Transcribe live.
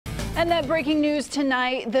And that breaking news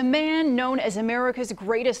tonight, the man known as America's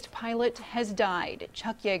greatest pilot has died.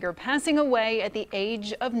 Chuck Yeager passing away at the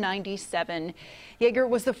age of 97. Yeager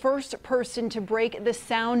was the first person to break the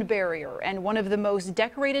sound barrier and one of the most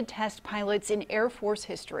decorated test pilots in Air Force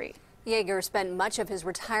history. Yeager spent much of his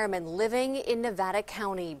retirement living in Nevada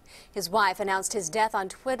County. His wife announced his death on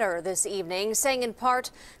Twitter this evening, saying in part,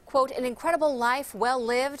 quote, "An incredible life well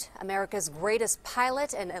lived, America's greatest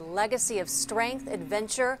pilot, and a legacy of strength,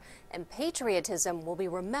 adventure, and patriotism will be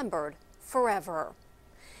remembered forever."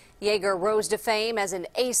 Yeager rose to fame as an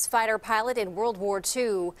ace fighter pilot in World War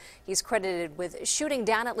II. He's credited with shooting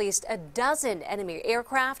down at least a dozen enemy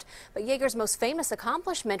aircraft, but Yeager's most famous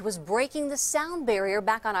accomplishment was breaking the sound barrier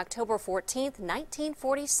back on October 14,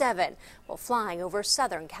 1947, while flying over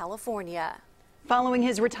Southern California. Following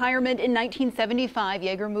his retirement in 1975,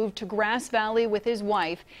 Yeager moved to Grass Valley with his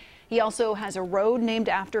wife. He also has a road named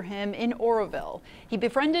after him in Oroville. He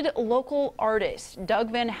befriended local artist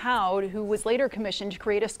Doug Van Hout, who was later commissioned to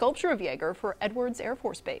create a sculpture of Yeager for Edwards Air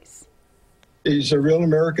Force Base. He's a real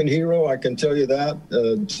American hero, I can tell you that.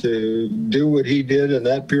 To do what he did in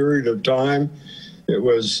that period of time, it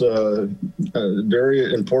was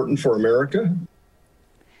very important for America.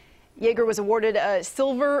 Yeager was awarded a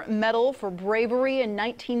silver medal for bravery in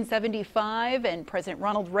 1975, and President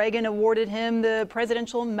Ronald Reagan awarded him the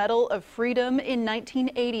Presidential Medal of Freedom in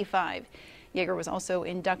 1985. Yeager was also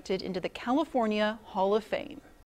inducted into the California Hall of Fame.